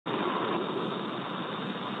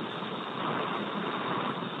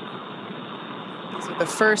the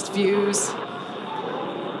first views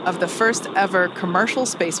of the first ever commercial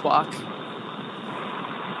spacewalk.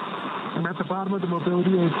 I'm at the bottom of the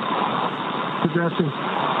mobility aid, progressing.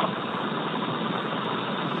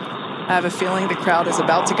 I have a feeling the crowd is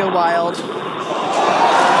about to go wild. Good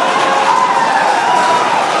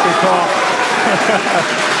call.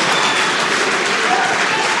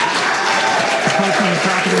 Approaching the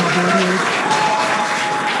top of the mobility aid.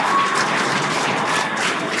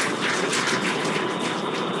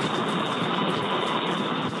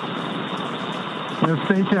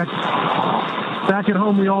 SpaceX. Back at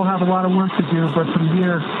home, we all have a lot of work to do, but from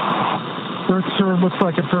here, Earth sure looks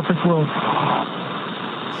like a perfect world. Alright,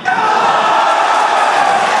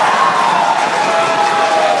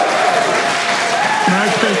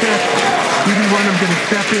 SpaceX, DB1, I'm going to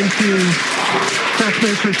step into Test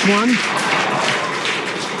Matrix 1.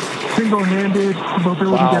 Single-handed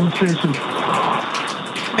mobility demonstration.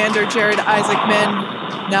 Commander Jared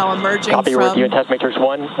Isaacman now emerging Copy, from... we're with you in Test Matrix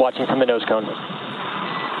 1, watching from the nose cone.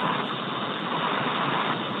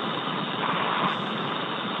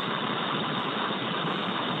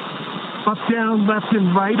 Up, down, left,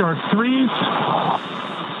 and right are 3s.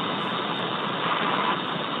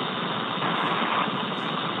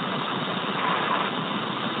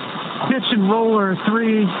 Pitch and roll are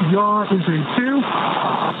 3. Yaw is a 2.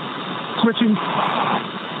 Switching.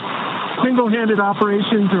 Single-handed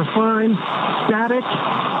operations are fine. Static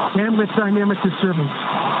and with dynamic disturbance.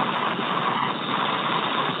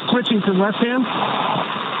 Switching to left hand.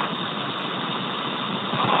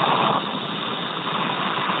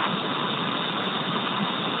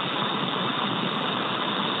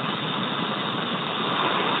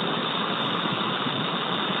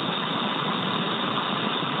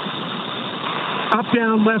 Up,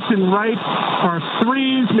 down, left, and right are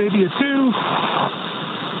 3s, maybe a 2.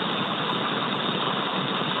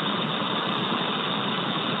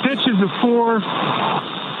 Pitch is a 4.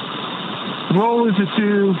 Roll is a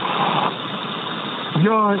 2.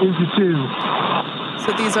 Yaw is a 2.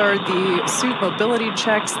 So these are the suit mobility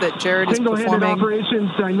checks that Jared is Single-handed performing.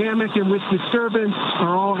 operations, dynamic and with disturbance,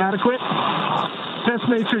 are all adequate. Test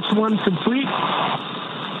Matrix 1 complete.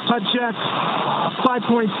 HUD check,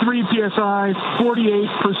 5.3 psi,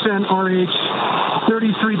 48% RH,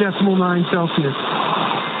 33.9 Celsius.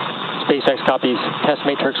 SpaceX copies Test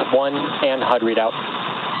Matrix 1 and HUD readout.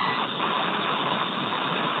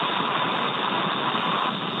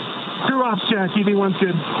 Crew ops check, EV1's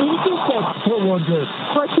good. EV2's good. Port 1 good.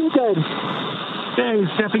 Port 2 good. Okay,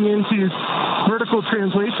 stepping into vertical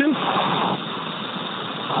translation.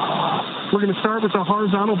 We're going to start with the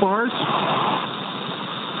horizontal bars.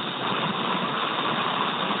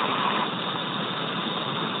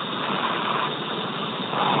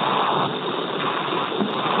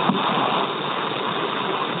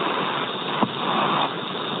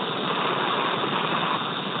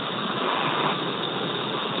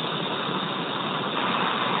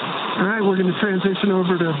 All right, we're going to transition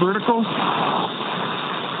over to vertical.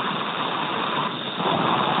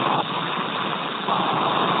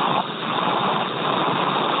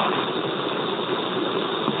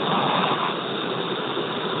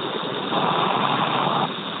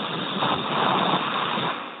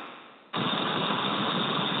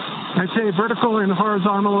 I'd say vertical and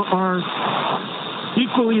horizontal are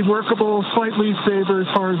equally workable, slightly favors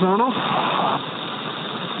horizontal.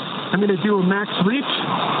 I'm going to do a max reach.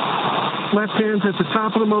 Left hand's at the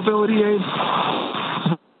top of the mobility aid.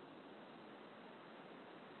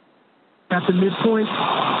 At the midpoint.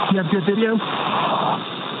 You have good video?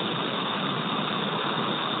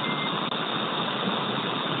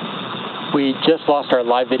 We just lost our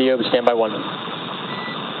live video, but stand by 1.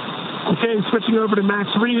 Okay, switching over to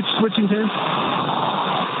max reach, switching to.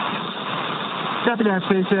 Copy that,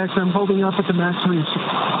 SpaceX. I'm holding up at the max reach.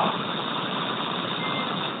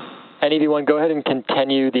 And EV1, go ahead and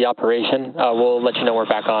continue the operation. We'll let you know we're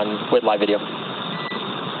back on with live video.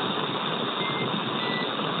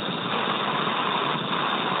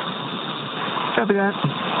 Copy that.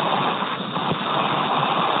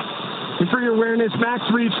 And for your awareness, max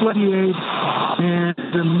reach, left aid, and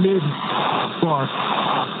the mid bar.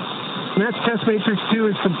 And that's Test Matrix 2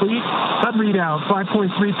 is complete. HUD readout,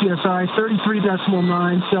 5.3 psi,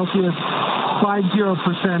 33.9 Celsius,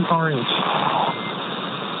 50% RH.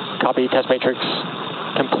 Copy, Test Matrix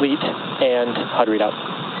complete and HUD readout.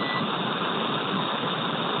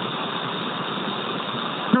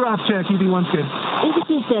 Crew off check, EV1's good.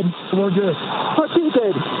 EV2's good. We're good. Port 2's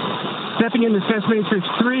good. Stepping into Test Matrix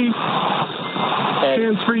 3,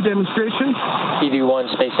 hands-free demonstration. EV1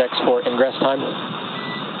 SpaceX for ingress time.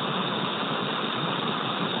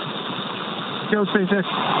 Go, SpaceX.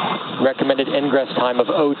 Recommended ingress time of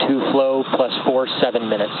O2 flow plus 47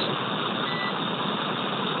 minutes.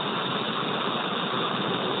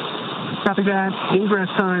 Copy that. Ingress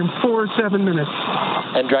time, 47 minutes.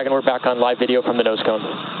 And Dragon, we're back on live video from the nose cone.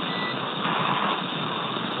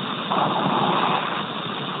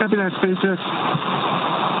 Copy that, SpaceX.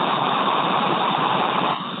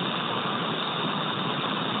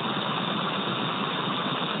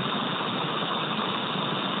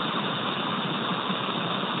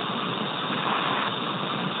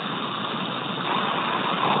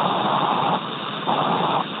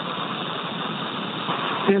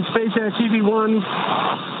 And SpaceX EV1,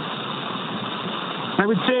 I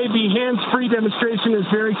would say the hands-free demonstration is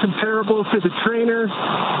very comparable to the trainer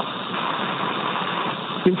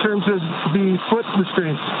in terms of the foot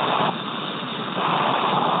restraints.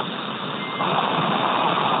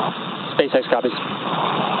 SpaceX copies.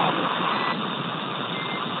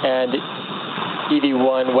 And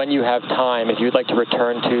EV1, when you have time, if you'd like to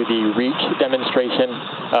return to the reach demonstration,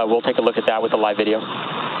 we'll take a look at that with the live video.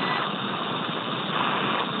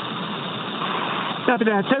 Copy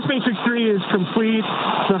that. Test matrix 3 is complete.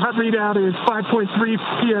 The HUD readout is 5.3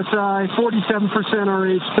 psi, 47%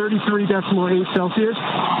 RH, 33.8 Celsius,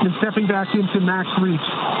 and stepping back into max reach.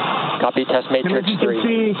 Copy test matrix 3. And as you can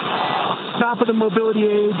see, top of the mobility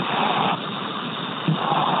aid.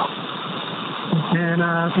 And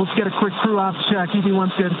let's get a quick crew ops check.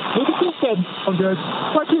 EV1's good. EV2's good. I'm good.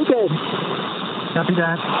 4-2's good. Copy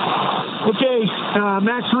that. Okay,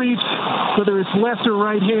 max reach, whether it's left or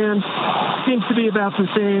right hand, seems to be about the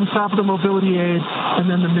same. Top of the mobility aid, and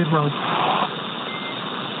then the mid-row.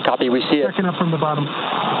 Copy, we see it. Checking up from the bottom.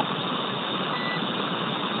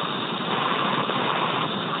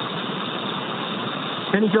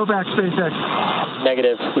 Any go back, SpaceX?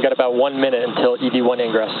 Negative. We got about 1 minute until EV1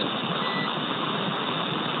 ingress.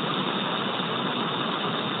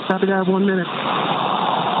 Copy that, 1 minute.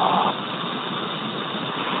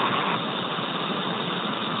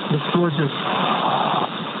 It's gorgeous.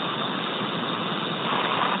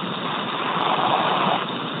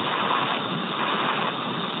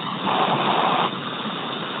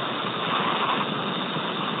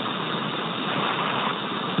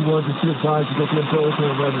 He wanted to see the time to get the umbilical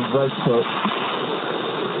and then his right foot.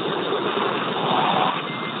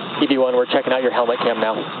 EV1, we're checking out your helmet cam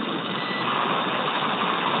now.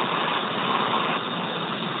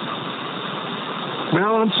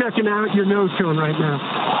 Well, I'm checking out your nose cone right now.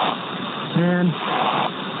 And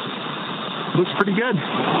looks pretty good.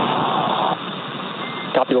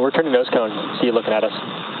 Copy, we'll return to nose cone. See you looking at us.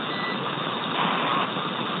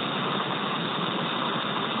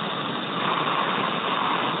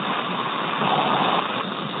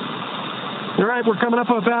 All right, we're coming up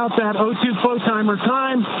about that O2 flow timer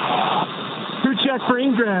time. Crew check for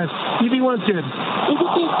ingress. EV1's good.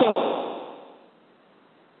 EV2's good.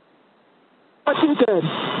 4-2's good.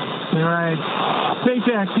 All right.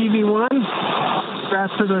 SpaceX EV1.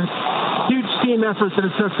 Congrats for the huge team effort that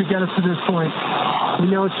it took to get us to this point. We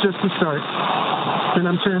know it's just the start. And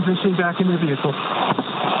I'm transitioning back into the vehicle.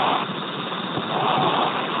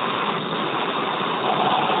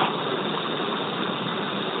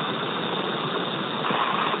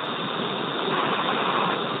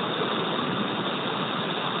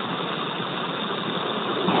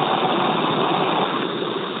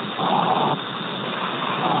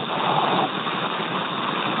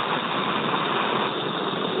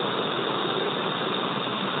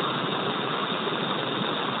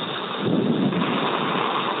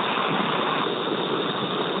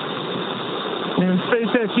 And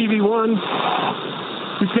SpaceX EV1,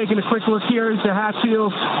 we're taking a quick look here at the hatch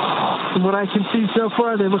seals. From what I can see so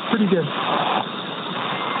far, they look pretty good.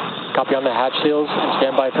 Copy on the hatch seals and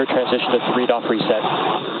stand by for transition to 3-off reset.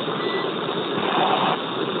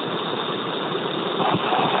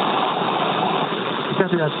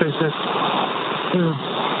 Copy that, SpaceX.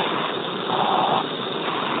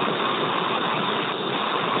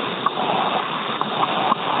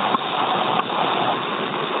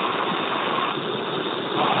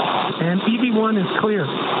 And EV1 is clear.